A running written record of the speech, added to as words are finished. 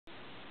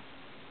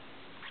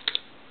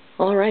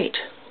All right,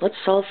 let's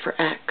solve for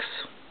x.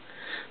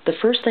 The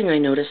first thing I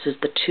notice is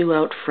the 2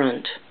 out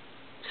front.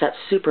 It's that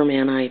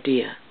Superman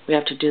idea. We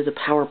have to do the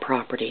power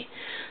property.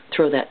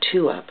 Throw that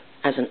 2 up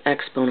as an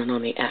exponent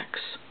on the x.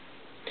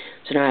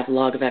 So now I have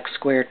log of x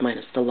squared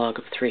minus the log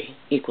of 3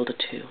 equal to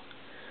 2.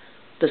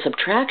 The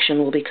subtraction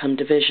will become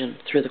division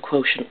through the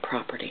quotient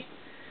property.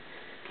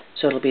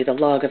 So it'll be the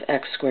log of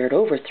x squared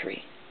over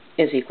 3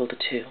 is equal to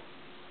 2.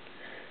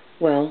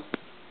 Well,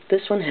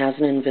 this one has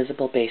an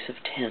invisible base of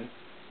 10.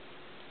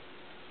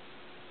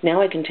 Now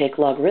I can take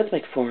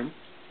logarithmic form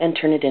and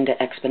turn it into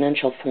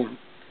exponential form.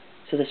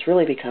 So this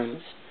really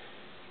becomes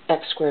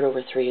x squared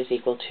over 3 is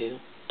equal to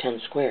 10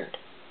 squared.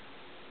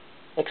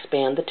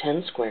 Expand the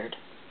 10 squared.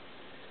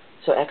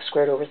 So x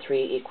squared over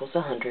 3 equals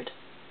 100.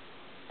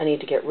 I need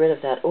to get rid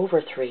of that over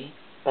 3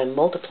 by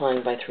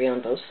multiplying by 3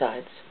 on both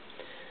sides.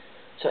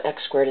 So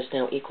x squared is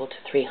now equal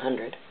to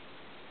 300.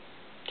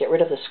 Get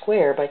rid of the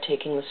square by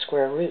taking the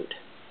square root.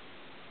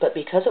 But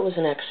because it was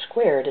an x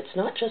squared, it's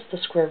not just the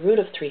square root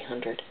of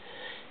 300.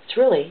 It's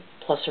really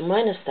plus or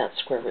minus that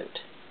square root.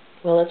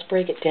 Well, let's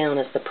break it down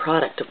as the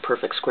product of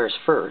perfect squares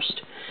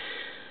first.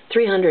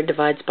 300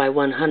 divides by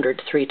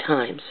 100 3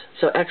 times,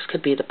 so x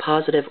could be the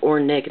positive or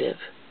negative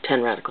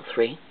 10 radical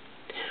 3.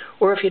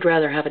 Or if you'd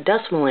rather have a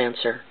decimal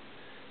answer,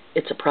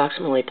 it's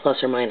approximately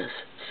plus or minus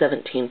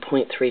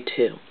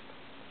 17.32.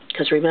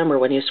 Because remember,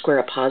 when you square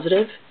a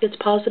positive, it's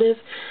positive,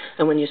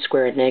 and when you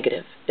square a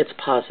negative, it's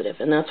positive.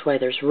 And that's why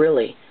there's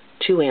really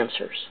 2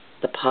 answers,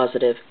 the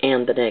positive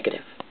and the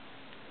negative.